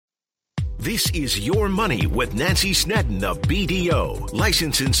This is Your Money with Nancy Snedden of BDO,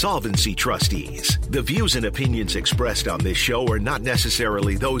 Licensed Insolvency Trustees. The views and opinions expressed on this show are not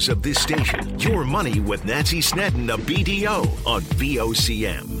necessarily those of this station. Your Money with Nancy Snedden of BDO on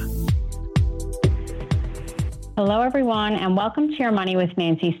VOCM. Hello, everyone, and welcome to Your Money with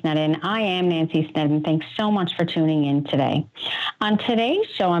Nancy Snedden. I am Nancy Snedden. Thanks so much for tuning in today. On today's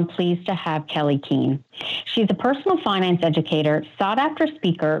show, I'm pleased to have Kelly Keane. She's a personal finance educator, sought-after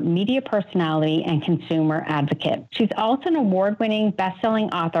speaker, media personality, and consumer advocate. She's also an award-winning,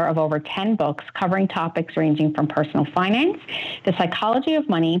 best-selling author of over 10 books covering topics ranging from personal finance, the psychology of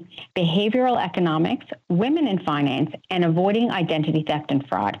money, behavioral economics, women in finance, and avoiding identity theft and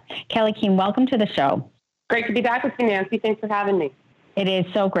fraud. Kelly Keane, welcome to the show. Great to be back with you, Nancy. Thanks for having me. It is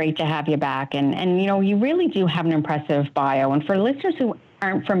so great to have you back. And you know, you really do have an impressive bio. And for listeners who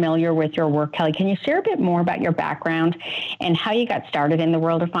aren't familiar with your work, Kelly, can you share a bit more about your background and how you got started in the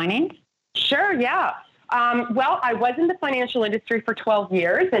world of finance? Sure, yeah. Well, I was in the financial industry for 12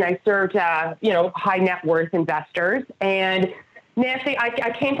 years, and I served, high net worth investors. And Nancy,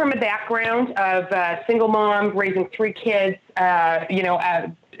 I came from a background of single mom, raising 3 kids,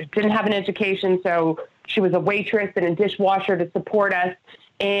 didn't have an education, so she was a waitress and a dishwasher to support us.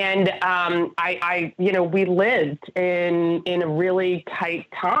 And we lived in a really tight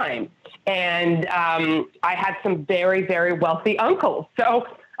time. And I had some very, very wealthy uncles. So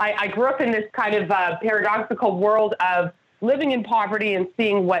I grew up in this kind of paradoxical world of living in poverty and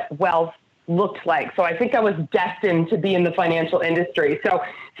seeing what wealth looked like. So I think I was destined to be in the financial industry. So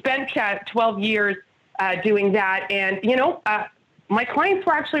spent 12 years doing that. And, my clients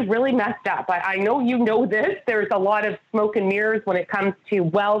were actually really messed up. I know you know this. There's a lot of smoke and mirrors when it comes to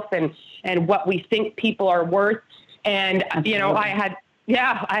wealth and what we think people are worth. And, I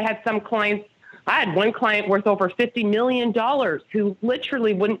had some clients. I had one client worth over $50 million who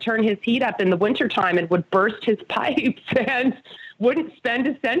literally wouldn't turn his heat up in the wintertime and would burst his pipes and wouldn't spend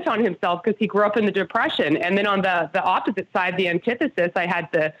a cent on himself because he grew up in the Depression. And then on the opposite side, the antithesis, I had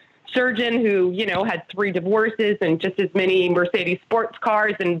the surgeon who, had 3 divorces and just as many Mercedes sports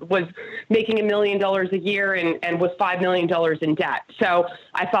cars and was making $1 million a year and was $5 million in debt. So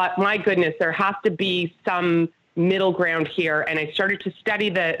I thought, my goodness, there has to be some middle ground here. And I started to study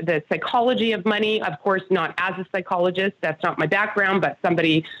the psychology of money. Of course, not as a psychologist. That's not my background, but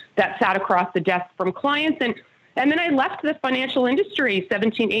somebody that sat across the desk from clients. And then I left the financial industry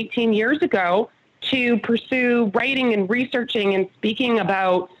 17, 18 years ago to pursue writing and researching and speaking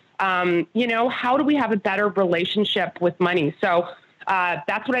about how do we have a better relationship with money? So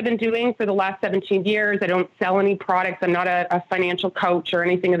that's what I've been doing for the last 17 years. I don't sell any products. I'm not a financial coach or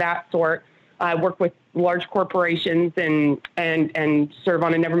anything of that sort. I work with large corporations and serve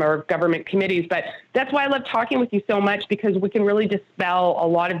on a number of government committees. But that's why I love talking with you so much, because we can really dispel a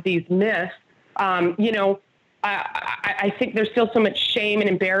lot of these myths. I think there's still so much shame and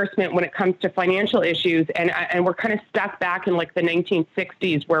embarrassment when it comes to financial issues. And we're kind of stuck back in like the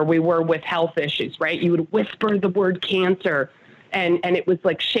 1960s where we were with health issues, right? You would whisper the word cancer and it was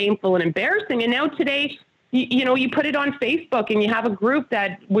like shameful and embarrassing. And now today, you put it on Facebook and you have a group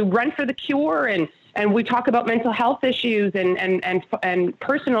that we run for the cure and we talk about mental health issues and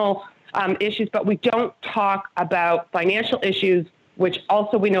personal issues, but we don't talk about financial issues, which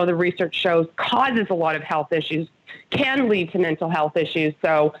also we know the research shows causes a lot of health issues, can lead to mental health issues.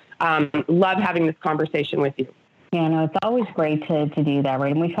 So love having this conversation with you. Yeah, no, it's always great to do that,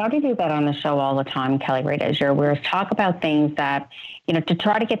 right? And we try to do that on the show all the time, Kelly, right? As we're talk about things that, to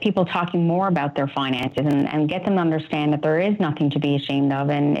try to get people talking more about their finances and get them to understand that there is nothing to be ashamed of.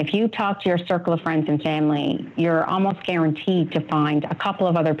 And if you talk to your circle of friends and family, you're almost guaranteed to find a couple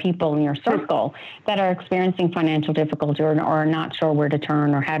of other people in your circle that are experiencing financial difficulty or are not sure where to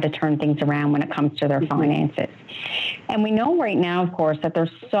turn or how to turn things around when it comes to their finances. And we know right now, of course, that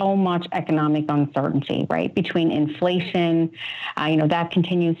there's so much economic uncertainty, right? Between inflation, that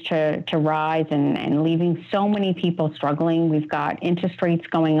continues to rise and leaving so many people struggling. We've got interest rates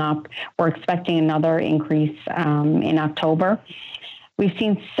going up. We're expecting another increase in October. We've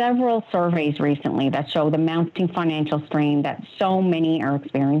seen several surveys recently that show the mounting financial strain that so many are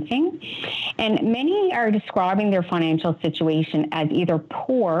experiencing. And many are describing their financial situation as either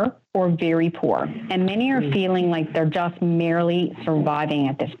poor or very poor. And many are feeling like they're just merely surviving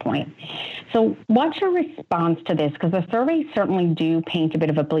at this point. So what's your response to this? Because the surveys certainly do paint a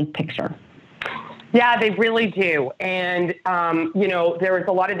bit of a bleak picture. Yeah, they really do. And, there was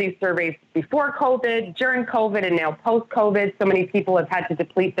a lot of these surveys before COVID, during COVID, and now post-COVID. So many people have had to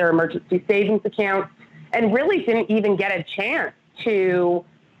deplete their emergency savings accounts and really didn't even get a chance to,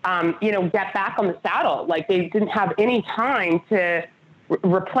 get back on the saddle. Like they didn't have any time to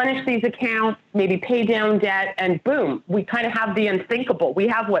replenish these accounts, maybe pay down debt, and boom, we kind of have the unthinkable. We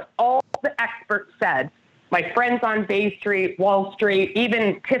have what all the experts said. My friends on Bay Street, Wall Street,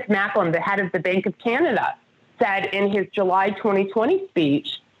 even Tiff Macklem, the head of the Bank of Canada, said in his July 2020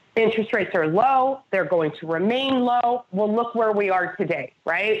 speech, interest rates are low, they're going to remain low. Well, look where we are today,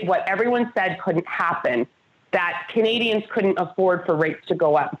 right? What everyone said couldn't happen, that Canadians couldn't afford for rates to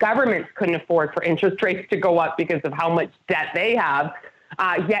go up. Governments couldn't afford for interest rates to go up because of how much debt they have.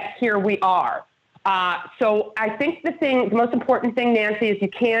 Yet here we are. So I think the most important thing, Nancy, is you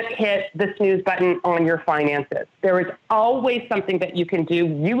can't hit the snooze button on your finances. There is always something that you can do.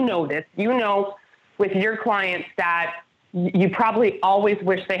 You know this. You know with your clients that you probably always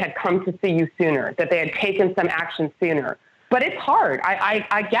wish they had come to see you sooner, that they had taken some action sooner. But it's hard.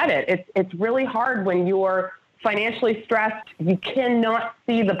 I get it. It's really hard when you're financially stressed. You cannot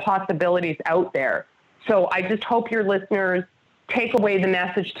see the possibilities out there. So I just hope your listeners take away the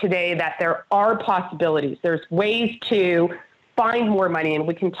message today that there are possibilities. There's ways to find more money, and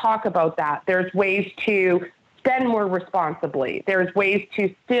we can talk about that. There's ways to spend more responsibly. There's ways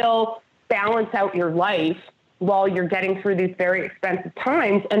to still balance out your life while you're getting through these very expensive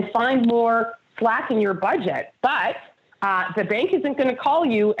times and find more slack in your budget. But the bank isn't going to call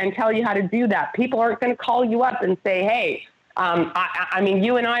you and tell you how to do that. People aren't going to call you up and say, hey, I mean,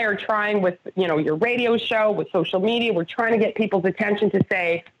 you and I are trying with, your radio show, with social media, we're trying to get people's attention to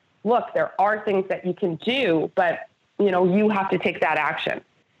say, look, there are things that you can do, but, you have to take that action.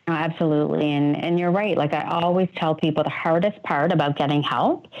 Absolutely. And you're right. Like I always tell people, the hardest part about getting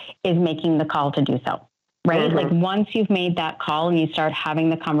help is making the call to do so. Right? Mm-hmm. Like once you've made that call and you start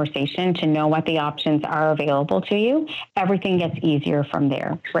having the conversation to know what the options are available to you, everything gets easier from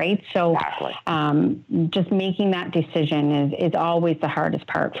there. Right? So exactly. Just making that decision is always the hardest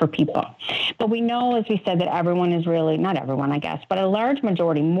part for people. But we know, as we said, that everyone is really, not everyone, I guess, but a large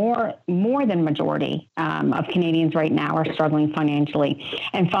majority, more than majority of Canadians right now are struggling financially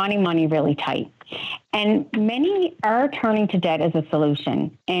and finding money really tight. And many are turning to debt as a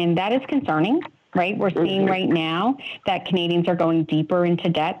solution. And that is concerning. Right? We're seeing right now that Canadians are going deeper into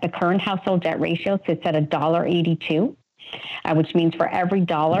debt. The current household debt ratio sits at $1.82, which means for every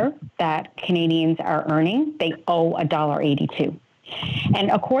dollar that Canadians are earning, they owe $1.82. And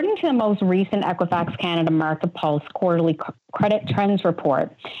according to the most recent Equifax Canada Market Pulse quarterly credit trends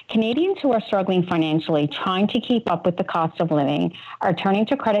report, Canadians who are struggling financially, trying to keep up with the cost of living, are turning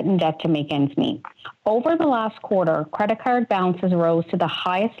to credit and debt to make ends meet. Over the last quarter, credit card balances rose to the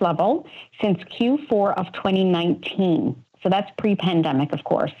highest level since Q4 of 2019. So that's pre-pandemic, of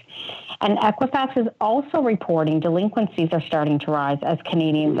course. And Equifax is also reporting delinquencies are starting to rise as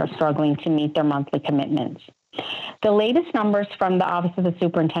Canadians are struggling to meet their monthly commitments. The latest numbers from the Office of the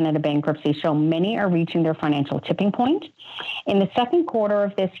Superintendent of Bankruptcy show many are reaching their financial tipping point. In the second quarter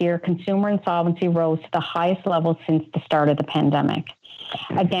of this year, consumer insolvency rose to the highest level since the start of the pandemic.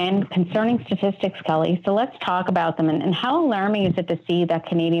 Again, concerning statistics, Kelly, so let's talk about them. And how alarming is it to see that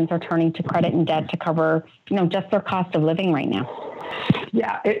Canadians are turning to credit and debt to cover, just their cost of living right now?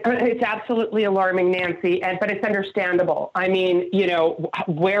 Yeah, it's absolutely alarming, Nancy, but it's understandable. I mean,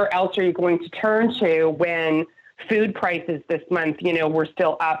 where else are you going to turn to when food prices this month, we're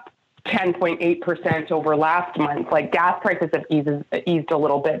still up 10.8% over last month. Like gas prices have eased a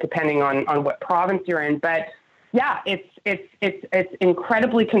little bit depending on what province you're in. But yeah, it's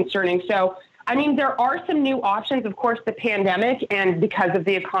incredibly concerning. So, I mean, there are some new options. Of course, the pandemic and because of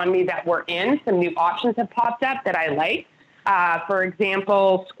the economy that we're in, some new options have popped up that I like. For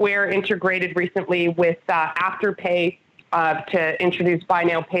example, Square integrated recently with Afterpay to introduce buy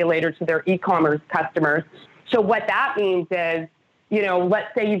now, pay later to their e-commerce customers. So what that means is,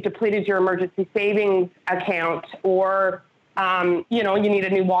 let's say you've depleted your emergency savings account or, you need a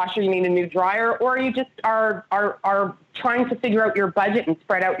new washer, you need a new dryer, or you just are trying to figure out your budget and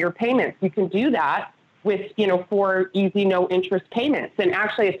spread out your payments. You can do that with, 4 easy, no interest payments. And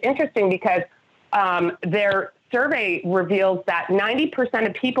actually it's interesting because their survey reveals that 90%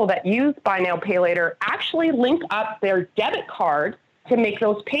 of people that use buy now, pay later actually link up their debit card to make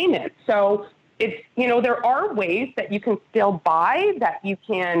those payments. So it's, there are ways that you can still buy, that you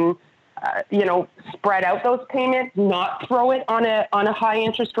can, spread out those payments, not throw it on a high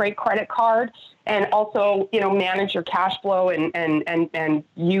interest rate credit card, and also, manage your cash flow and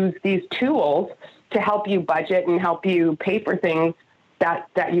use these tools to help you budget and help you pay for things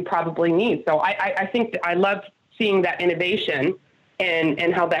that you probably need. So I think that I love seeing that innovation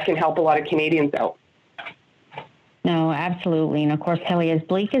and how that can help a lot of Canadians out. No, absolutely. And of course, Kelly, as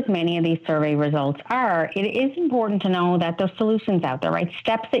bleak as many of these survey results are, it is important to know that there's solutions out there, right?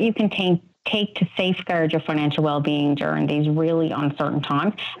 Steps that you can take to safeguard your financial well-being during these really uncertain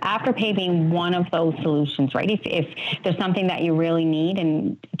times. Afterpay being one of those solutions, right? If there's something that you really need,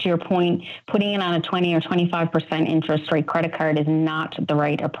 and to your point, putting it on a 20 or 25% interest rate credit card is not the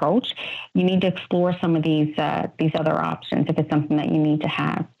right approach. You need to explore some of these other options if it's something that you need to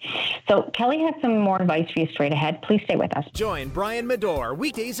have. So Kelly has some more advice for you straight ahead. Please stay with us. Join Brian Medor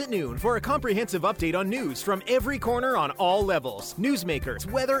weekdays at noon for a comprehensive update on news from every corner on all levels, newsmakers,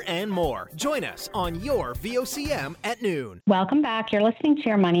 weather, and more. Join us on your VOCM at noon. Welcome back. You're listening to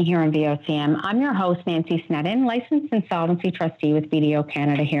Your Money here on VOCM. I'm your host, Nancy Sneddon, licensed insolvency trustee with BDO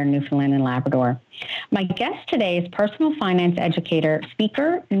Canada here in Newfoundland and Labrador. My guest today is personal finance educator,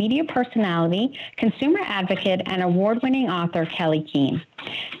 speaker, media personality, consumer advocate, and award-winning author, Kelly Keane.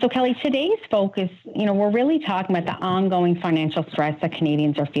 So Kelly, today's focus, we're really talking about the ongoing financial stress that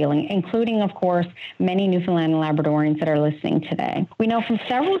Canadians are feeling, including, of course, many Newfoundland and Labradorians that are listening today. We know from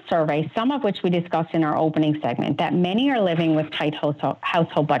several surveys, some of which we discussed in our opening segment, that many are living with tight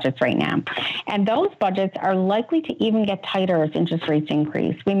household budgets right now. And those budgets are likely to even get tighter as interest rates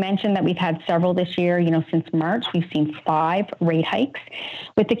increase. We mentioned that we've had several this year. Since March, we've seen 5 rate hikes,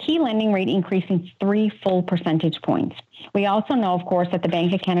 with the key lending rate increasing 3 full percentage points. We also know, of course, that the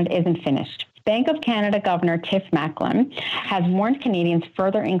Bank of Canada isn't finished. Bank of Canada Governor Tiff Macklem has warned Canadians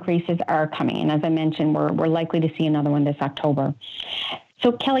further increases are coming. And as I mentioned, we're likely to see another one this October.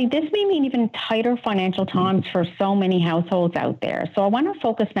 So, Kelly, this may mean even tighter financial times for so many households out there. So I want to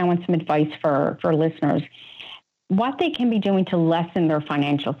focus now on some advice for listeners, what they can be doing to lessen their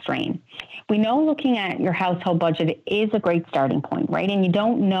financial strain. We know looking at your household budget is a great starting point, right? And you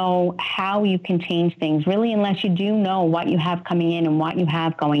don't know how you can change things really unless you do know what you have coming in and what you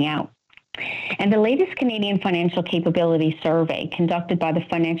have going out. And the latest Canadian Financial Capability Survey conducted by the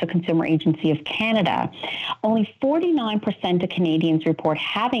Financial Consumer Agency of Canada, only 49% of Canadians report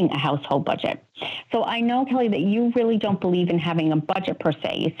having a household budget. So I know, Kelly, that you really don't believe in having a budget per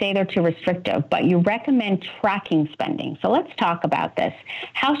se. You say they're too restrictive, but you recommend tracking spending. So let's talk about this.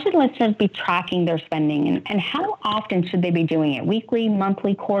 How should listeners be tracking their spending, and how often should they be doing it? Weekly,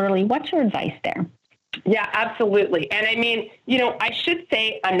 monthly, quarterly? What's your advice there? Yeah, absolutely. And I mean, I should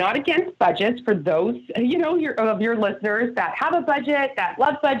say I'm not against budgets for those, your listeners that have a budget, that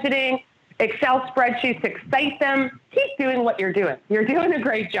love budgeting. Excel spreadsheets excite them. Keep doing what you're doing. You're doing a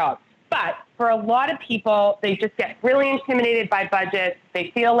great job. But for a lot of people, they just get really intimidated by budgets.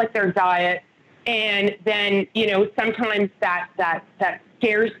 They feel like their diet. And then, sometimes that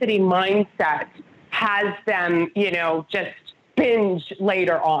scarcity mindset has them, just binge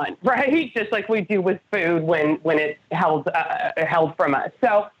later on, right? Just like we do with food when it's held from us.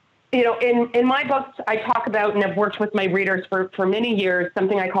 So, in my books, I talk about, and I've worked with my readers for many years,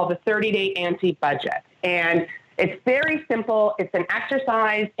 something I call the 30-day anti-budget. And it's very simple. It's an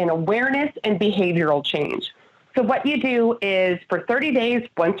exercise in awareness and behavioral change. So what you do is for 30 days,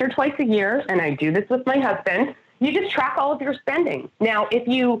 once or twice a year, and I do this with my husband, you just track all of your spending. Now, if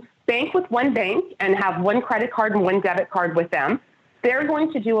you bank with one bank and have one credit card and one debit card with them, they're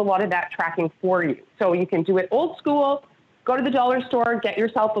going to do a lot of that tracking for you. So you can do it old school, go to the dollar store, get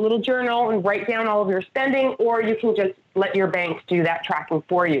yourself a little journal and write down all of your spending, or you can just let your bank do that tracking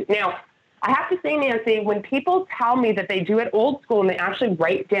for you. Now, I have to say, Nancy, when people tell me that they do it old school and they actually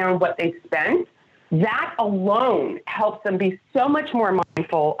write down what they spend, that alone helps them be so much more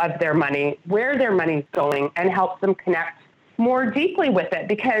mindful of their money, where their money's going, and helps them connect more deeply with it.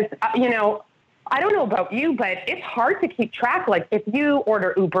 Because, I don't know about you, but it's hard to keep track. Like if you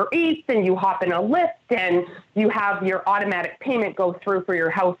order Uber Eats and you hop in a Lyft and you have your automatic payment go through for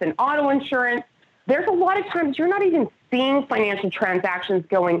your house and auto insurance, there's a lot of times you're not even seeing financial transactions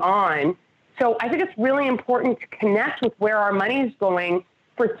going on. So I think it's really important to connect with where our money is going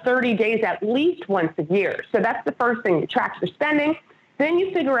for 30 days at least once a year. So that's the first thing. You track your spending. Then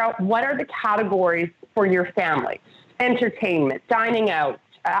you figure out what are the categories for your family: entertainment, dining out,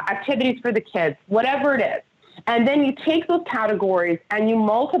 activities for the kids, whatever it is. And then you take those categories and you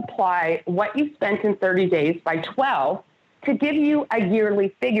multiply what you spent in 30 days by 12 to give you a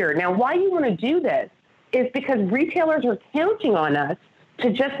yearly figure. Now, why you want to do this is because retailers are counting on us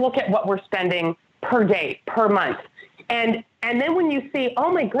to just look at what we're spending per day, per month. And then when you see,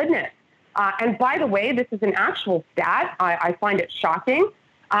 oh my goodness, and by the way, this is an actual stat, I find it shocking,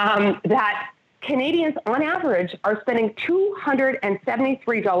 that Canadians on average are spending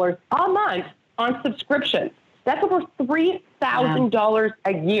 $273 a month on subscriptions. That's over $3,000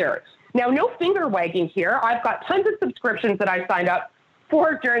 a year. Now, no finger wagging here. I've got tons of subscriptions that I signed up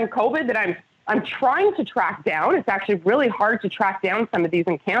for during COVID that I'm trying to track down. It's actually really hard to track down some of these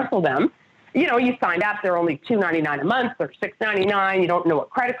and cancel them. you signed up, they're only $2.99 a month or $6.99. You don't know what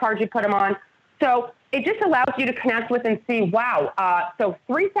credit card you put them on. So it just allows you to connect with and see, wow, so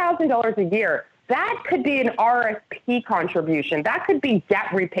 $3,000 a year, that could be an RSP contribution. That could be debt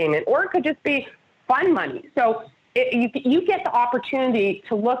repayment, or it could just be fun money. So you get the opportunity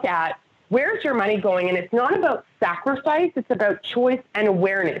to look at where's your money going, and it's not about sacrifice, it's about choice and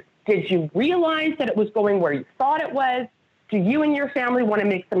awareness. Did you realize that it was going where you thought it was? Do you and your family want to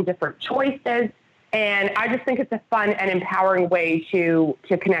make some different choices? And I just think it's a fun and empowering way to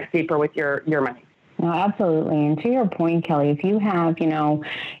connect deeper with your money. No, absolutely. And to your point, Kelly, if you have,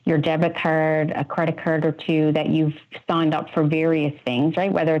 your debit card, a credit card or two that you've signed up for various things,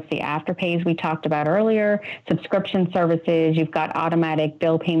 right? Whether it's the Afterpays we talked about earlier, subscription services, you've got automatic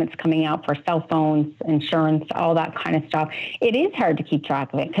bill payments coming out for cell phones, insurance, all that kind of stuff. It is hard to keep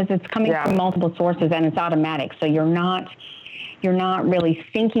track of it because it's coming from multiple sources and it's automatic. So you're not really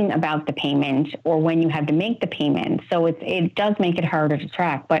thinking about the payment or when you have to make the payment. So it does make it harder to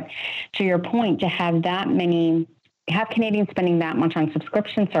track. But to your point, to have Canadians spending that much on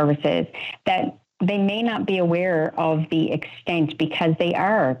subscription services that they may not be aware of the extent because they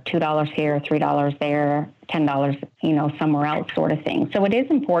are $2 here, $3 there, $10, somewhere else sort of thing. So it is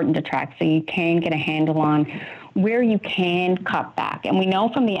important to track so you can get a handle on where you can cut back. And we know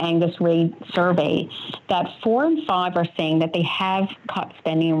from the Angus Reid survey that 4 in 5 are saying that they have cut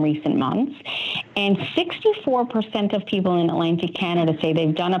spending in recent months. And 64% of people in Atlantic Canada say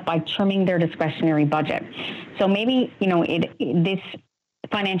they've done it by trimming their discretionary budget. So maybe, this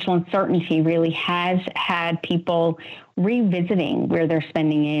financial uncertainty really has had people revisiting where their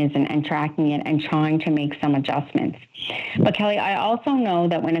spending is and tracking it and trying to make some adjustments. But Kelly, I also know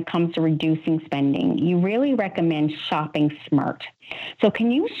that when it comes to reducing spending, you really recommend shopping smart. So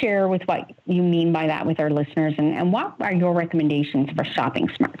can you share with what you mean by that with our listeners and what are your recommendations for shopping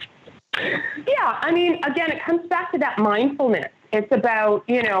smart? Yeah, again, it comes back to that mindfulness. It's about,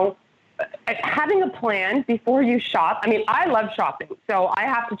 having a plan before you shop. I love shopping, so I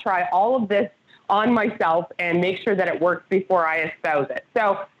have to try all of this on myself and make sure that it works before I espouse it.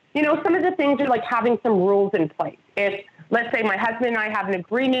 So, some of the things are like having some rules in place. If, let's say, my husband and I have an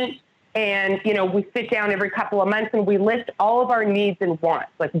agreement and, we sit down every couple of months and we list all of our needs and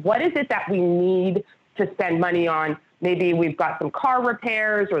wants. Like, what is it that we need to spend money on? Maybe we've got some car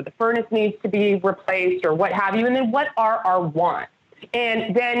repairs or the furnace needs to be replaced or what have you. And then what are our wants?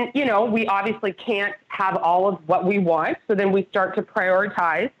 And then, we obviously can't have all of what we want. So then we start to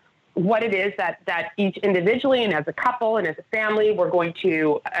prioritize what it is that each individually and as a couple and as a family we're going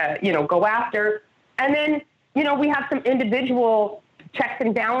to, go after. And then, we have some individual checks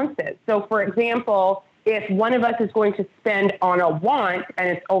and balances. So, for example, if one of us is going to spend on a want and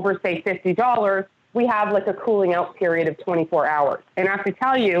it's over, say, $50, we have like a cooling out period of 24 hours. And I have to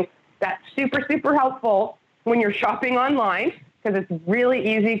tell you, that's super, super helpful when you're shopping online, because it's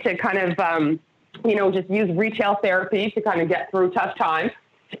really easy to kind of, just use retail therapy to kind of get through tough times.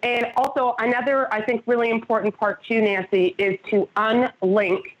 And also another, I think, really important part too, Nancy, is to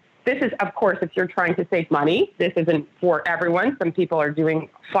unlink. This is, of course, if you're trying to save money. This isn't for everyone. Some people are doing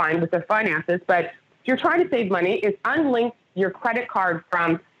fine with their finances. But if you're trying to save money, is unlink your credit card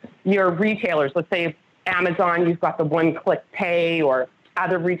from your retailers. Let's say Amazon, you've got the one-click pay or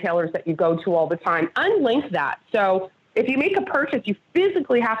other retailers that you go to all the time. Unlink that. So if you make a purchase, you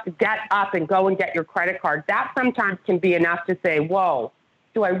physically have to get up and go and get your credit card. That sometimes can be enough to say, whoa,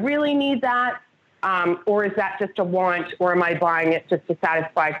 do I really need that? Or is that just a want? Or am I buying it just to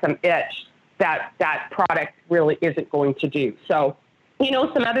satisfy some itch that product really isn't going to do? So,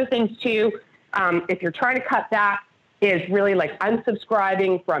 some other things too, if you're trying to cut back, is really like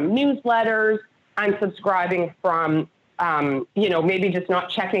unsubscribing from newsletters, unsubscribing from, maybe just not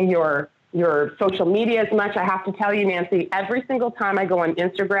checking your social media as much. I have to tell you, Nancy, every single time I go on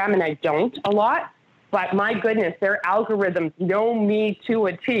Instagram, and I don't a lot, but my goodness, their algorithms know me to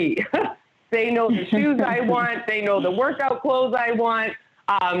a T. They know the shoes I want. They know the workout clothes I want.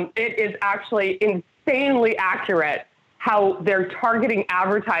 It is actually insanely accurate how they're targeting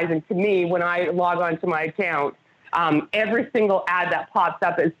advertising to me when I log on to my account. Every single ad that pops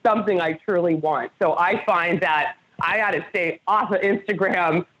up is something I truly want. So I find that I got to stay off of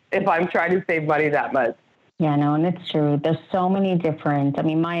Instagram if I'm trying to save money that much. Yeah, no, and it's true. There's so many different, I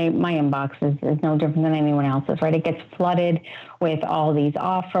mean, my inbox is no different than anyone else's, right? It gets flooded with all these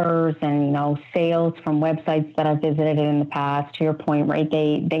offers and, sales from websites that I've visited in the past. To your point, right?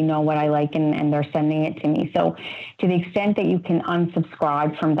 They know what I like and they're sending it to me. So to the extent that you can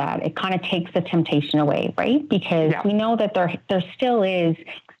unsubscribe from that, it kind of takes the temptation away, right? Because we know that there still is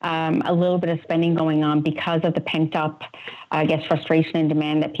a little bit of spending going on because of the pent up, frustration and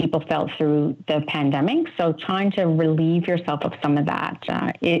demand that people felt through the pandemic. So trying to relieve yourself of some of that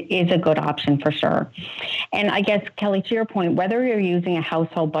is a good option for sure. And I guess, Kelly, to your point, whether you're using a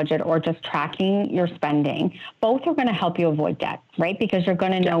household budget or just tracking your spending, both are going to help you avoid debt, right? Because you're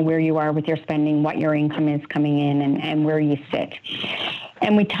going to know where you are with your spending, what your income is coming in, and where you sit.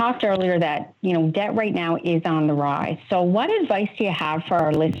 And we talked earlier that, debt right now is on the rise. So what advice do you have for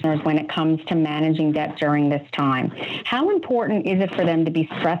our listeners when it comes to managing debt during this time? How important is it for them to be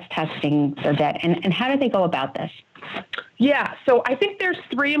stress testing their debt? And how do they go about this? Yeah, so I think there's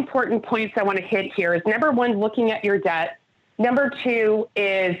 3 important points I want to hit here. Is number 1, looking at your debt. Number 2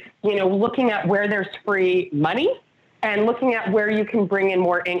 is, looking at where there's free money and looking at where you can bring in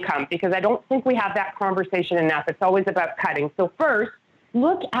more income, because I don't think we have that conversation enough. It's always about cutting. So first,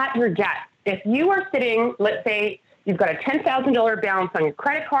 look at your debt. If you are sitting, let's say you've got a $10,000 balance on your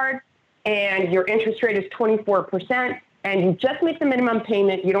credit card and your interest rate is 24% and you just make the minimum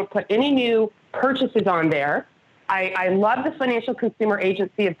payment, you don't put any new purchases on there. I love the Financial Consumer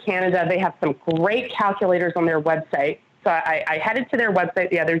Agency of Canada. They have some great calculators on their website. So I headed to their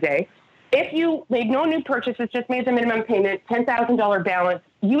website the other day. If you made no new purchases, just made the minimum payment, $10,000 balance,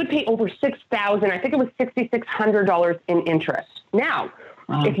 you would pay over $6,000. I think it was $6,600 in interest. Now,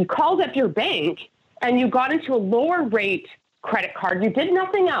 if you called up your bank and you got into a lower rate credit card, you did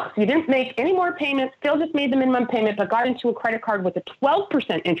nothing else. You didn't make any more payments, still just made the minimum payment, but got into a credit card with a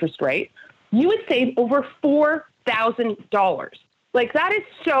 12% interest rate, you would save over $4,000. Like, that is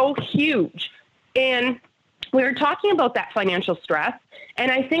so huge. And we were talking about that financial stress,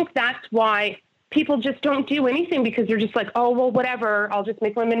 and I think that's why people just don't do anything, because they're just like, oh, well, whatever, I'll just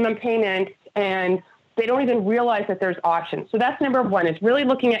make my minimum payment, and they don't even realize that there's options. So that's number 1, is really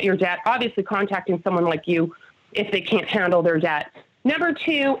looking at your debt, obviously contacting someone like you if they can't handle their debt. Number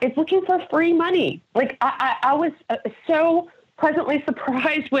 2 is looking for free money. Like, I was so pleasantly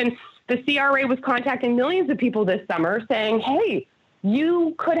surprised when the CRA was contacting millions of people this summer saying, hey,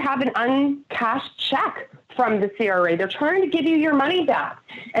 you could have an uncashed check from the CRA. They're trying to give you your money back.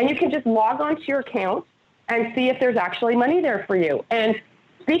 And you can just log onto your account and see if there's actually money there for you. And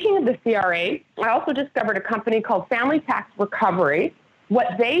speaking of the CRA, I also discovered a company called Family Tax Recovery.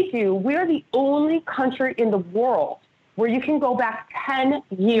 What they do, we're the only country in the world where you can go back 10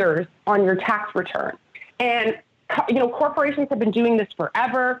 years on your tax return. And, corporations have been doing this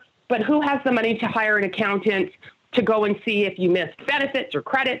forever, but who has the money to hire an accountant to go and see if you missed benefits or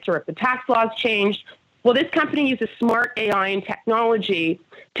credits or if the tax laws changed? Well, this company uses smart AI and technology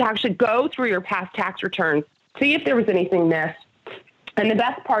to actually go through your past tax returns, see if there was anything missed. And the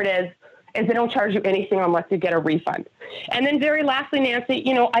best part is they don't charge you anything unless you get a refund. And then very lastly, Nancy,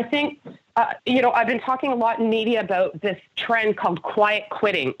 I think, I've been talking a lot in media about this trend called quiet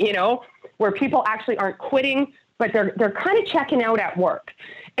quitting, where people actually aren't quitting, but they're kind of checking out at work.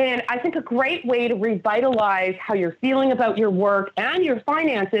 And I think a great way to revitalize how you're feeling about your work and your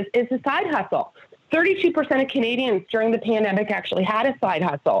finances is a side hustle. 32% of Canadians during the pandemic actually had a side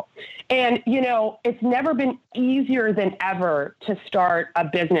hustle. And, it's never been easier than ever to start a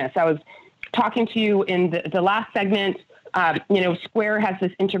business. I was talking to you in the last segment. Square has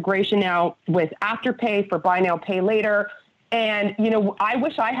this integration now with Afterpay for buy now, pay later. And, I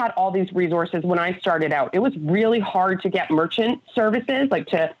wish I had all these resources when I started out. It was really hard to get merchant services, like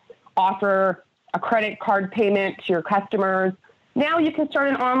to offer a credit card payment to your customers. Now you can start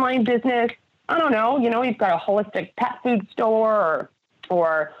an online business. I don't know, you've got a holistic pet food store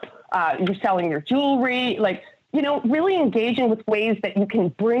or you're selling your jewelry, really engaging with ways that you can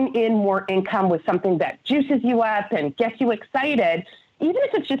bring in more income with something that juices you up and gets you excited, even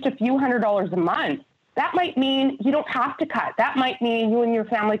if it's just a few $100s a month. That might mean you don't have to cut. That might mean you and your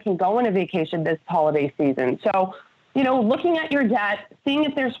family can go on a vacation this holiday season. So, looking at your debt, seeing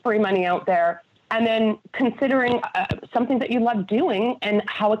if there's free money out there, and then considering something that you love doing and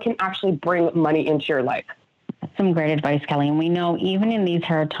how it can actually bring money into your life. some great advice, Kelly. And we know even in these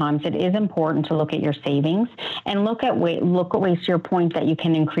hard times, it is important to look at your savings and look at ways, to your point, that you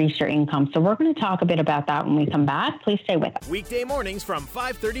can increase your income. So we're going to talk a bit about that when we come back. Please stay with us. Weekday mornings from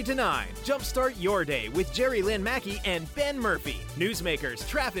 5:30 to 9. Jumpstart your day with Jerry Lynn Mackey and Ben Murphy. Newsmakers,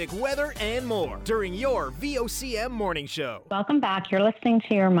 traffic, weather, and more during your VOCM morning show. Welcome back. You're listening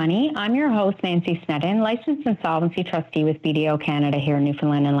to Your Money. I'm your host, Nancy Sneddon, licensed insolvency trustee with BDO Canada here in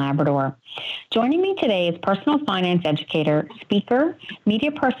Newfoundland and Labrador. Joining me today is personal finance educator, speaker,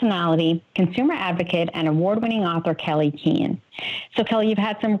 media personality, consumer advocate, and award-winning author Kelly Keane. So, Kelly, you've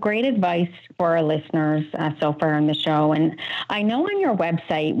had some great advice for our listeners so far in the show. And I know on your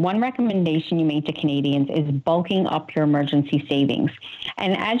website, one recommendation you made to Canadians is bulking up your emergency savings.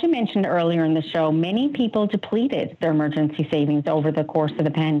 And as you mentioned earlier in the show, many people depleted their emergency savings over the course of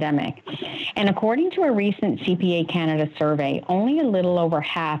the pandemic. And according to a recent CPA Canada survey, only a little over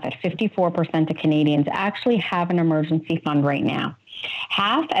half, at 54% of Canadians, actually have an emergency fund right now.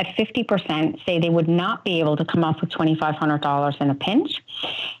 Half, at 50%, say they would not be able to come up with $2,500 in a pinch.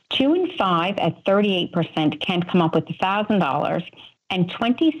 2 in 5, at 38%, can't come up with $1,000. And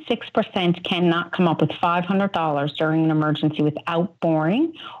 26% cannot come up with $500 during an emergency without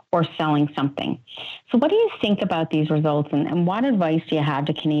borrowing or selling something. So what do you think about these results, and what advice do you have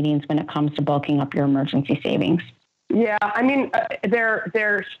to Canadians when it comes to bulking up your emergency savings? Yeah, I mean,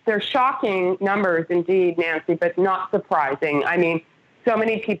 they're shocking numbers indeed, Nancy, but not surprising. I mean, so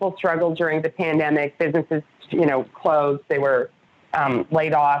many people struggled during the pandemic. Businesses, closed. They were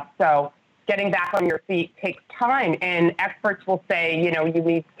laid off. So getting back on your feet takes time. And experts will say, you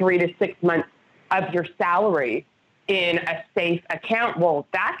need 3 to 6 months of your salary in a safe account. Well,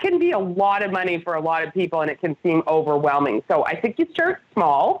 that can be a lot of money for a lot of people, and it can seem overwhelming. So I think you start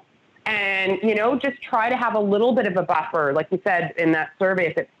small. And, just try to have a little bit of a buffer. Like you said in that survey,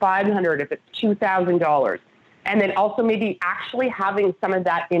 if it's $500, if it's $2,000, and then also maybe actually having some of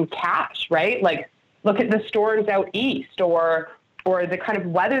that in cash, right? Like look at the storms out east or the kind of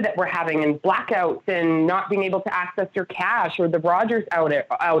weather that we're having and blackouts and not being able to access your cash, or the Rogers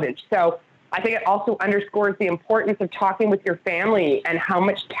outage. So I think it also underscores the importance of talking with your family and how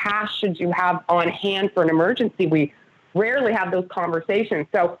much cash should you have on hand for an emergency. We rarely have those conversations.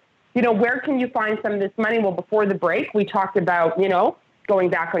 So, where can you find some of this money? Well, before the break, we talked about, going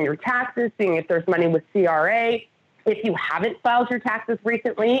back on your taxes, seeing if there's money with CRA. If you haven't filed your taxes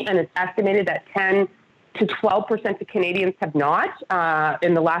recently, and it's estimated that 10 to 12% of Canadians have not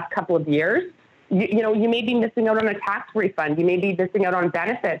in the last couple of years, you may be missing out on a tax refund. You may be missing out on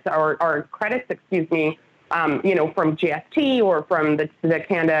benefits or credits, from GST or from the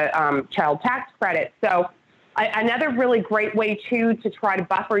Canada Child Tax Credit. So another really great way, too, to try to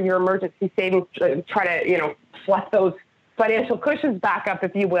buffer your emergency savings, try to, fluff those financial cushions back up,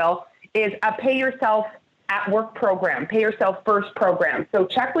 if you will, is a Pay Yourself at Work program, Pay Yourself First program. So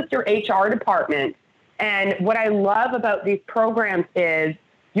check with your HR department. And what I love about these programs is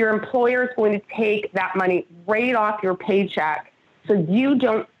your employer is going to take that money right off your paycheck so you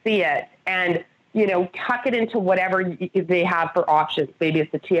don't see it, and tuck it into whatever they have for options. Maybe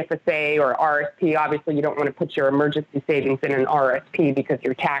it's a TFSA or RSP. Obviously, you don't want to put your emergency savings in an RSP because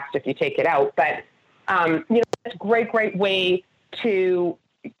you're taxed if you take it out. But, it's a great way to,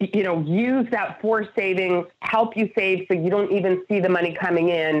 use that forced savings, help you save so you don't even see the money coming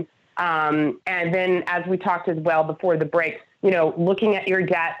in. And then, as we talked as well before the break, looking at your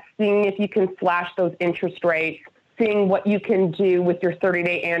debt, seeing if you can slash those interest rates, seeing what you can do with your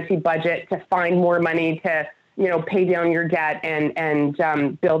 30-day anti-budget to find more money to, pay down your debt and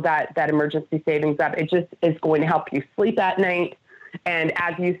build that emergency savings up. It just is going to help you sleep at night. And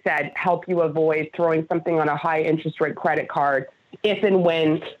as you said, help you avoid throwing something on a high interest rate credit card if and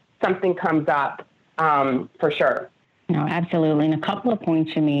when something comes up, for sure. No, absolutely. And a couple of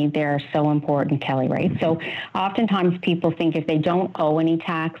points you made there are so important, Kelly, right? So oftentimes people think if they don't owe any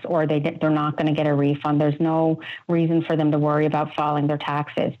tax or they're not going to get a refund, there's no reason for them to worry about filing their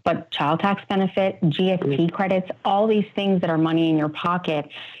taxes. But child tax benefit, GST credits, all these things that are money in your pocket,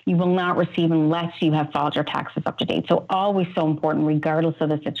 you will not receive unless you have filed your taxes up to date. So always so important, regardless of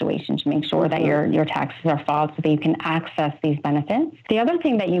the situation, to make sure that your taxes are filed so that you can access these benefits. The other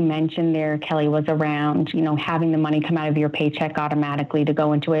thing that you mentioned there, Kelly, was around, having the money come out of your paycheck automatically to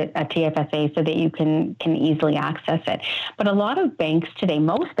go into a TFSA so that you can easily access it. But a lot of banks today,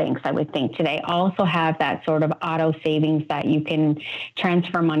 most banks I would think today, also have that sort of auto savings that you can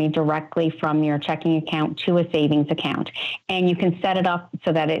transfer money directly from your checking account to a savings account. And you can set it up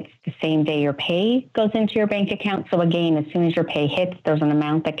so that it's the same day your pay goes into your bank account. So again, as soon as your pay hits, there's an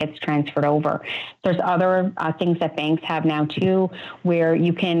amount that gets transferred over. There's other things that banks have now too, where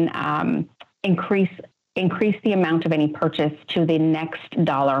you can increase increase the amount of any purchase to the next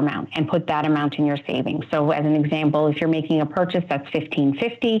dollar amount and put that amount in your savings. So as an example, if you're making a purchase that's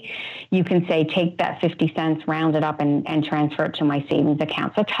 $15.50, you can say, take that 50 cents, round it up and transfer it to my savings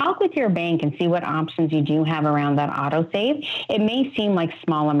account. So talk with your bank and see what options you do have around that auto save. It may seem like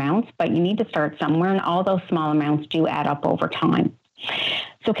small amounts, but you need to start somewhere, and all those small amounts do add up over time.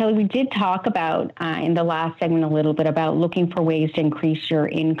 So, Kelly, we did talk about in the last segment a little bit about looking for ways to increase your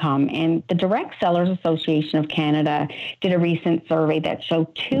income. And the Direct Sellers Association of Canada did a recent survey that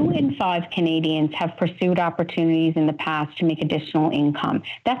showed 2 in 5 Canadians have pursued opportunities in the past to make additional income.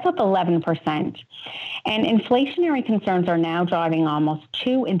 That's up 11%. And inflationary concerns are now driving almost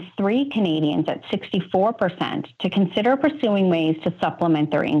 2 in 3 Canadians at 64% to consider pursuing ways to supplement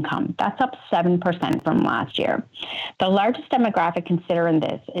their income. That's up 7% from last year. The largest demographic considering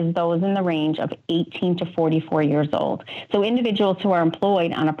this is those in the range of 18 to 44 years old. So individuals who are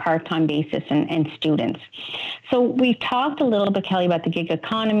employed on a part-time basis and students. So we've talked a little bit, Kelly, about the gig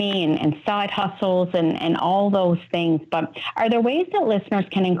economy and side hustles and all those things, but are there ways that listeners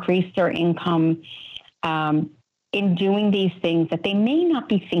can increase their income in doing these things that they may not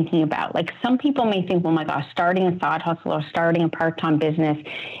be thinking about? Like some people may think, oh my gosh, starting a side hustle or starting a part-time business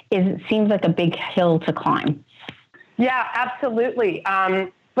seems like a big hill to climb. Yeah, absolutely.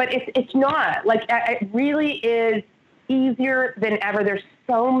 But it's not. Like, it really is easier than ever. There's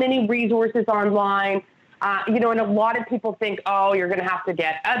so many resources online. And a lot of people think, oh, you're going to have to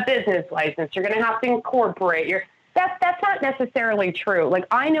get a business license. You're going to have to incorporate. That's not necessarily true. Like,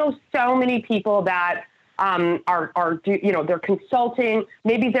 I know so many people that they're consulting.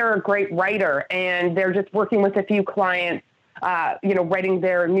 Maybe they're a great writer and they're just working with a few clients, writing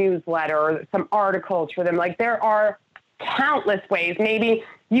their newsletter or some articles for them. Like, there are countless ways. Maybe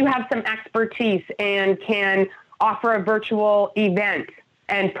you have some expertise and can offer a virtual event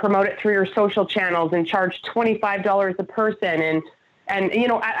and promote it through your social channels and charge $25 a person. And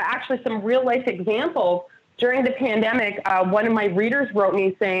actually some real life examples during the pandemic. One of my readers wrote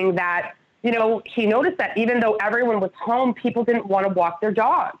me saying that, he noticed that even though everyone was home, people didn't want to walk their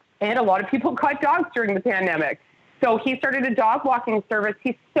dogs. And a lot of people caught dogs during the pandemic. So he started a dog walking service.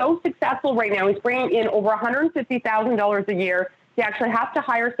 He's so successful right now. He's bringing in over $150,000 a year. He actually has to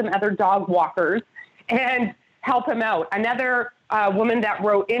hire some other dog walkers and help him out. Another woman that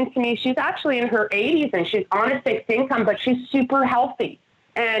wrote into me, she's actually in her 80s and she's on a fixed income, but she's super healthy.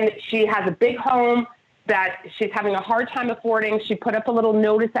 And she has a big home that she's having a hard time affording. She put up a little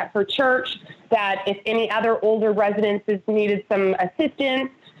notice at her church that if any other older residences needed some assistance,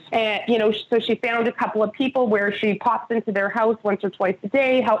 and, so she found a couple of people where she pops into their house once or twice a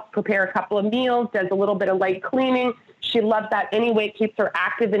day, helps prepare a couple of meals, does a little bit of light cleaning. She loves that anyway. It keeps her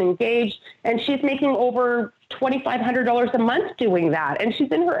active and engaged. And she's making over $2,500 a month doing that. And she's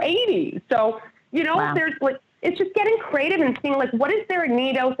in her 80s. So, wow. There's it's just getting creative and seeing what is there a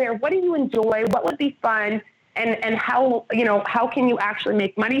need out there? What do you enjoy? What would be fun? And how can you actually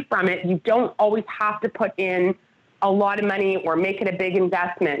make money from it? You don't always have to put in a lot of money or make it a big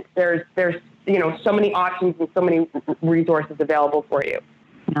investment. There's so many options and so many resources available for you.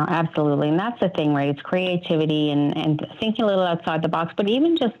 No, absolutely. And that's the thing, right? It's creativity and thinking a little outside the box, but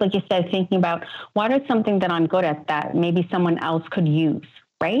even just like you said, thinking about what is something that I'm good at that maybe someone else could use.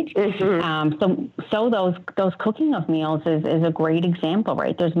 Right? Mm-hmm. So those cooking of meals is a great example,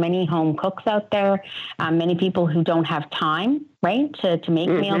 right? There's many home cooks out there, many people who don't have time, right, to make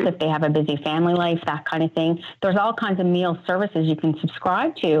mm-hmm. meals if they have a busy family life, that kind of thing. There's all kinds of meal services you can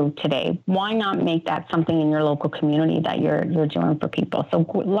subscribe to today. Why not make that something in your local community that you're doing for people? So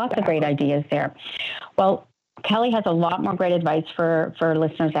lots of great ideas there. Well, Kelly has a lot more great advice for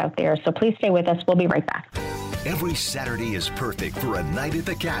listeners out there. So please stay with us. We'll be right back. Every Saturday is perfect for a night at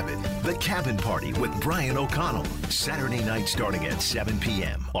the cabin. The Cabin Party with Brian O'Connell. Saturday night starting at 7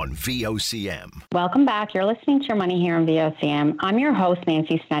 p.m. on VOCM. Welcome back. You're listening to Your Money here on VOCM. I'm your host,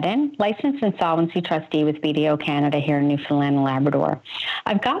 Nancy Sneddon, licensed insolvency trustee with BDO Canada here in Newfoundland and Labrador.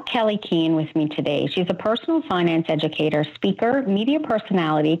 I've got Kelly Keane with me today. She's a personal finance educator, speaker, media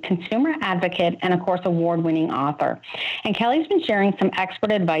personality, consumer advocate, and of course, award-winning author. And Kelly's been sharing some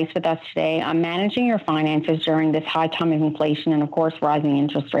expert advice with us today on managing your finances during this high time of inflation and, of course, rising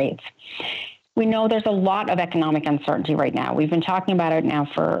interest rates. We know there's a lot of economic uncertainty right now. We've been talking about it now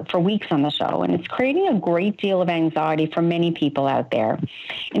for weeks on the show, and it's creating a great deal of anxiety for many people out there.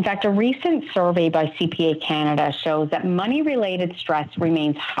 In fact, a recent survey by CPA Canada shows that money-related stress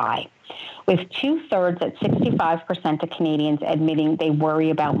remains high, with 2/3 at 65% of Canadians admitting they worry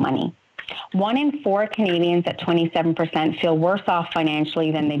about money. 1 in 4 Canadians at 27% feel worse off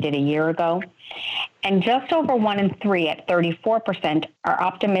financially than they did a year ago. And just over 1 in 3 at 34% are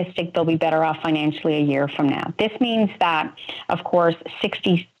optimistic they'll be better off financially a year from now. This means that, of course,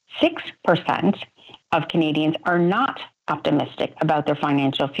 66% of Canadians are not optimistic about their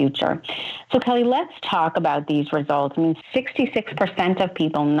financial future. So, Kelly, let's talk about these results. I mean, 66% of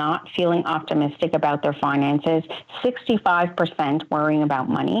people not feeling optimistic about their finances, 65% worrying about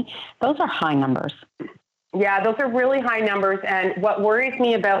money. Those are high numbers. Yeah, those are really high numbers. And what worries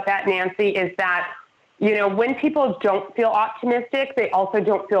me about that, Nancy, is that, you know, when people don't feel optimistic, they also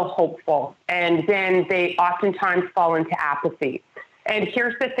don't feel hopeful. And then they oftentimes fall into apathy. And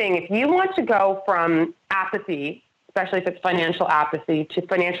here's the thing. If you want to go from apathy, especially if it's financial apathy, to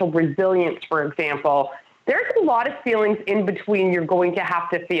financial resilience, for example, there's a lot of feelings in between you're going to have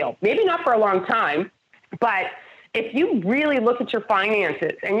to feel. Maybe not for a long time, but if you really look at your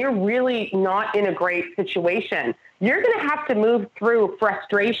finances and you're really not in a great situation, you're going to have to move through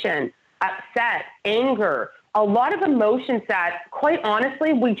frustration, upset, anger, a lot of emotions that, quite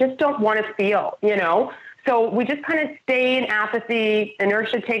honestly, we just don't want to feel, you know? So we just kind of stay in apathy,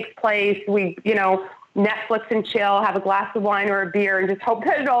 inertia takes place, we, you know, Netflix and chill, have a glass of wine or a beer and just hope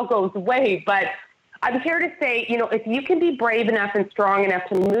that it all goes away. But I'm here to say, you know, if you can be brave enough and strong enough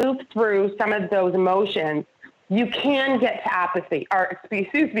to move through some of those emotions, you can get to apathy, or you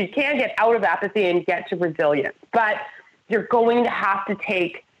can get out of apathy and get to resilience. But you're going to have to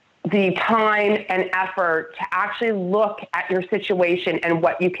take the time and effort to actually look at your situation and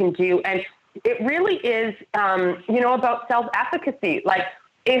what you can do. And it really is, you know, about self-efficacy. Like,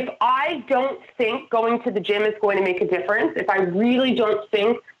 if I don't think going to the gym is going to make a difference, if I really don't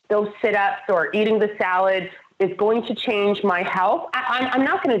think those sit-ups or eating the salad is going to change my health, I'm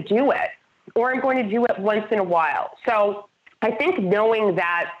not going to do it, or I'm going to do it once in a while. So I think knowing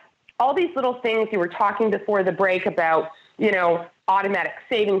that all these little things you were talking before the break about, you know, automatic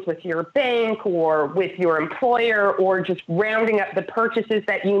savings with your bank or with your employer, or just rounding up the purchases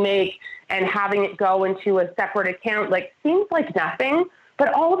that you make and having it go into a separate account, like, seems like nothing.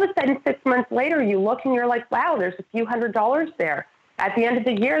 But all of a sudden, 6 months later, you look and you're like, wow, there's a few $100s there. At the end of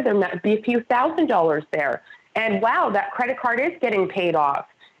the year, there might be a few $1,000s there. And wow, that credit card is getting paid off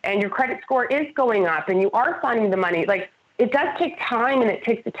and your credit score is going up and you are finding the money. Like, it does take time and it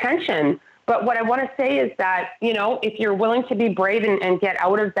takes attention. But what I want to say is that, you know, if you're willing to be brave and get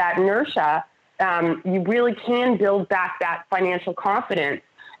out of that inertia, you really can build back that financial confidence.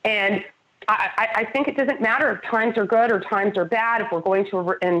 And I think it doesn't matter if times are good or times are bad, if we're going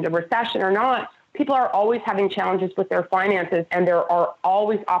to in a recession or not. People are always having challenges with their finances, and there are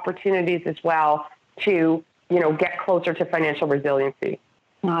always opportunities as well to, you know, get closer to financial resiliency.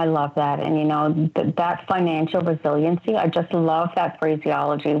 I love that. And, you know, that financial resiliency, I just love that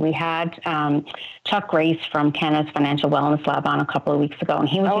phraseology. We had Chuck Grace from Canada's Financial Wellness Lab on a couple of weeks ago, and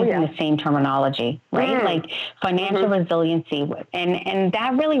he was using the same terminology, right? Like financial resiliency. And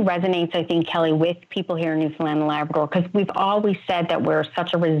that really resonates, I think, Kelly, with people here in Newfoundland and Labrador, because we've always said that we're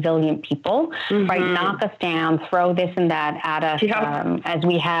such a resilient people, right? Knock us down, throw this and that at us, as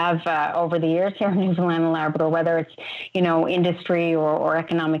we have over the years here in Newfoundland and Labrador, whether it's, you know, industry or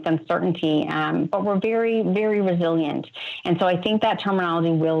economic uncertainty, but we're very, very resilient. And so I think that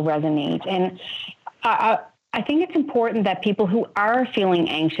terminology will resonate. And I think it's important that people who are feeling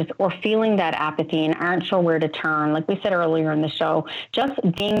anxious or feeling that apathy and aren't sure where to turn, like we said earlier in the show, just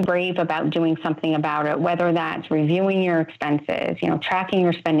being brave about doing something about it, whether that's reviewing your expenses, you know, tracking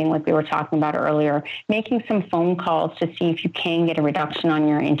your spending like we were talking about earlier, making some phone calls to see if you can get a reduction on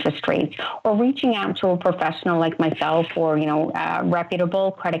your interest rates, or reaching out to a professional like myself or, you know,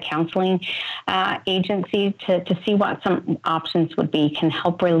 reputable credit counseling agency to see what some options would be, can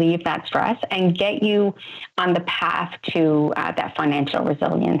help relieve that stress and get you on the path to that financial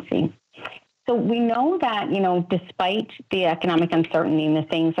resiliency. So we know that, you know, despite the economic uncertainty and the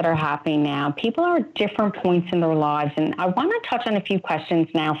things that are happening now, people are at different points in their lives. And I want to touch on a few questions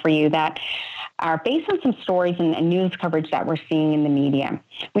now for you that are based on some stories and news coverage that we're seeing in the media.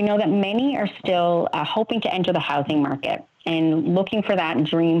 We know that many are still hoping to enter the housing market and looking for that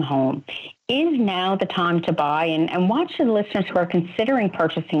dream home. Is now the time to buy? And what should listeners who are considering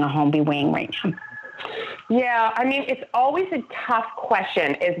purchasing a home be weighing right now? Yeah, I mean, it's always a tough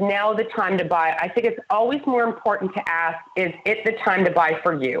question. Is now the time to buy? I think it's always more important to ask, is it the time to buy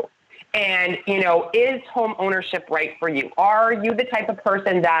for you? And, you know, is home ownership right for you? Are you the type of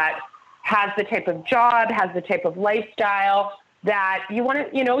person that has the type of job, has the type of lifestyle that you want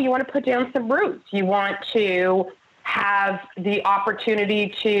to, you know, you want to put down some roots? You want to have the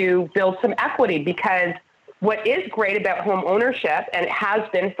opportunity to build some equity, because what is great about home ownership, and it has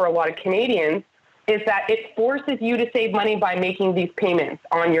been for a lot of Canadians, is that it forces you to save money by making these payments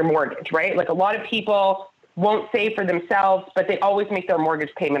on your mortgage, right? Like a lot of people won't save for themselves, but they always make their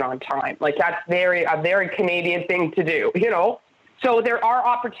mortgage payment on time. Like that's a very Canadian thing to do, you know? So there are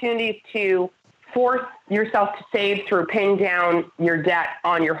opportunities to force yourself to save through paying down your debt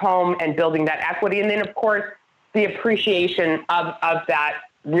on your home and building that equity. And then of course, the appreciation of that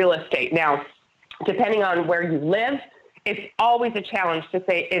real estate. Now, depending on where you live, it's always a challenge to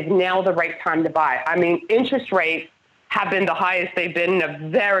say, is now the right time to buy? I mean, interest rates have been the highest they've been in a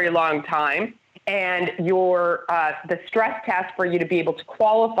very long time. And the stress test for you to be able to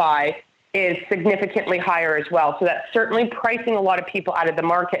qualify is significantly higher as well. So that's certainly pricing a lot of people out of the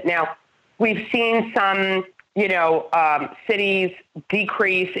market. Now, we've seen some, cities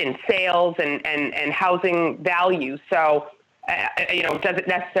decrease in sales and housing value. So, it doesn't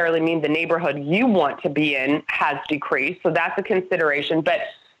necessarily mean the neighborhood you want to be in has decreased. So that's a consideration. But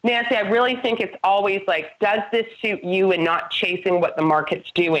Nancy, I really think it's always like, does this suit you, and not chasing what the market's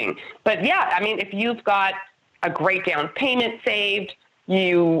doing? But yeah, I mean, if you've got a great down payment saved,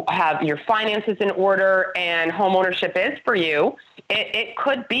 you have your finances in order, and home ownership is for you, it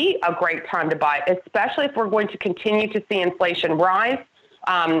could be a great time to buy, especially if we're going to continue to see inflation rise,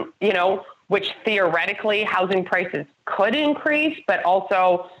 which theoretically housing prices could increase, but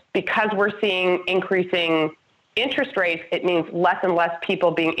also because we're seeing increasing interest rates, it means less and less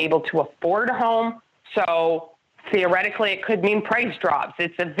people being able to afford a home. So theoretically, it could mean price drops.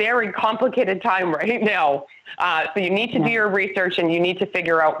 It's a very complicated time right now. So you need to do your research, and you need to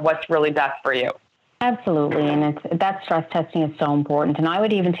figure out what's really best for you. Absolutely, and that stress testing is so important. And I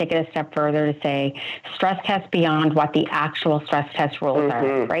would even take it a step further to say stress test beyond what the actual stress test rules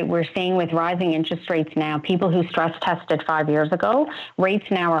are, right? We're seeing with rising interest rates now, people who stress tested 5 years ago, rates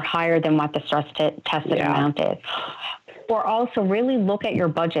now are higher than what the stress tested amount is. Or also really look at your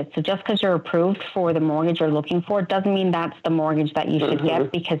budget. So just because you're approved for the mortgage you're looking for doesn't mean that's the mortgage that you should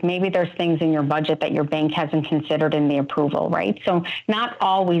get, because maybe there's things in your budget that your bank hasn't considered in the approval, right? So not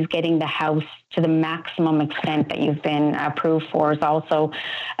always getting the house to the maximum extent that you've been approved for is also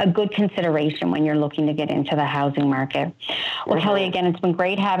a good consideration when you're looking to get into the housing market. Well, Kelly, again, it's been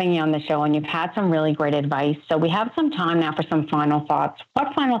great having you on the show, and you've had some really great advice. So we have some time now for some final thoughts.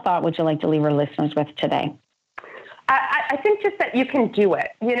 What final thought would you like to leave our listeners with today? I think just that you can do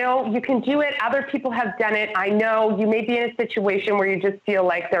it. You can do it. Other people have done it. I know you may be in a situation where you just feel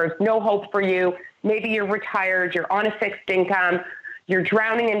like there's no hope for you. Maybe you're retired, you're on a fixed income, you're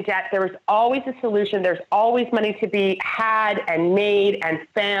drowning in debt. There's always a solution. There's always money to be had and made and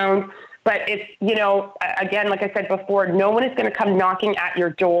found. But it's, again, like I said before, no one is going to come knocking at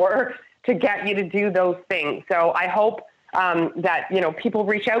your door to get you to do those things. So I hope that, people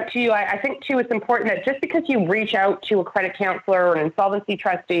reach out to you. I think, too, it's important that just because you reach out to a credit counselor or an insolvency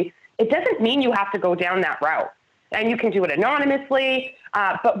trustee, it doesn't mean you have to go down that route. And you can do it anonymously,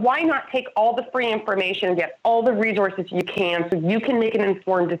 but why not take all the free information and get all the resources you can so you can make an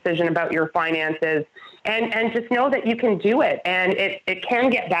informed decision about your finances, and just know that you can do it, and it can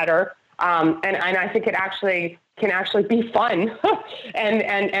get better. And I think it can actually be fun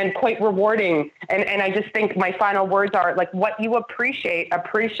and quite rewarding. And I just think my final words are like, what you appreciate.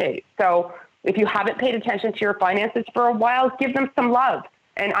 So if you haven't paid attention to your finances for a while, give them some love.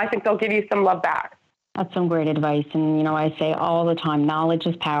 And I think they'll give you some love back. That's some great advice. And, I say all the time, knowledge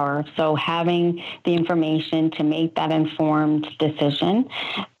is power. So having the information to make that informed decision,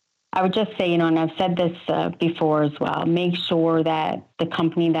 I would just say, and I've said this before as well, make sure that the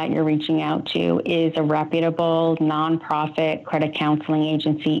company that you're reaching out to is a reputable nonprofit credit counseling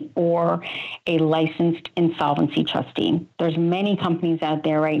agency or a licensed insolvency trustee. There's many companies out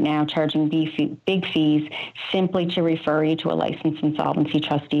there right now charging big fees simply to refer you to a licensed insolvency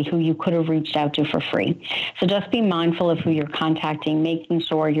trustee who you could have reached out to for free. So just be mindful of who you're contacting, making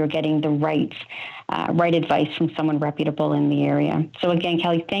sure you're getting the right advice from someone reputable in the area. So again,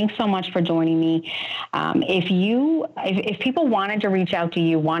 Kelly, thanks so much for joining me. If people wanted to reach out to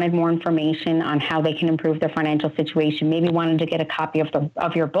you, wanted more information on how they can improve their financial situation, maybe wanted to get a copy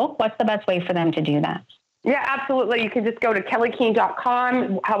of your book, what's the best way for them to do that? Yeah, absolutely. You can just go to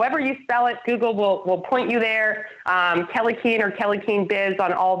kellykeen.com. However you spell it, Google will point you there. Kelly Keen or Kelly Keen Biz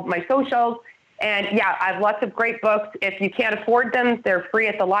on all my socials. And yeah, I have lots of great books. If you can't afford them, they're free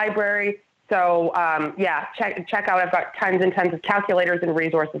at the library. So check out. I've got tons and tons of calculators and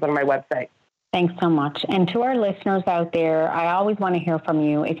resources on my website. Thanks so much. And to our listeners out there, I always want to hear from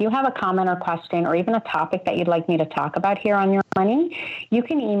you. If you have a comment or question or even a topic that you'd like me to talk about here on your Money, you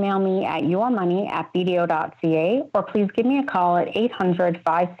can email me at yourmoney@bdo.ca, or please give me a call at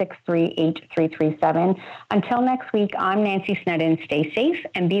 800-563-8337. Until next week, I'm Nancy Snedden. Stay safe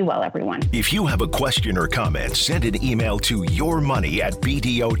and be well, everyone. If you have a question or comment, send an email to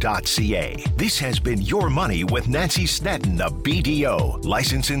yourmoney@bdo.ca. This has been Your Money with Nancy Snedden of BDO,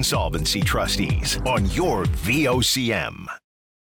 Licensed Insolvency Trustees, on your VOCM.